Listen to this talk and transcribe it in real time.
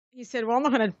He said, well, I'm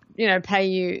not going to, pay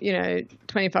you,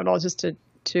 $25 just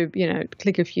to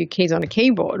click a few keys on a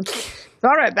keyboard. So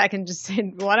I wrote back and just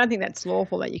said, well, I don't think that's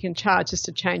lawful that you can charge just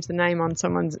to change the name on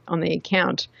on the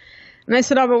account. And they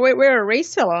said, oh, but we're a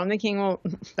reseller. I'm thinking, well,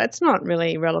 that's not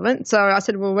really relevant. So I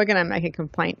said, well, we're going to make a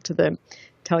complaint to the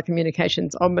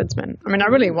telecommunications ombudsman. I mean, I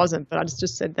really wasn't, but I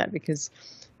just said that because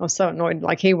I was so annoyed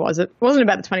like he was. It wasn't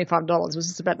about the $25. It was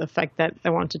just about the fact that they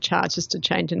wanted to charge just to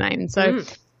change a name. So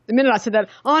the minute I said that,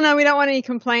 oh, no, we don't want any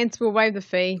complaints, we'll waive the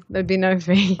fee. There'd be no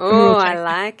fee. Oh, I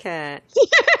like it.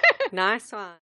 Nice one.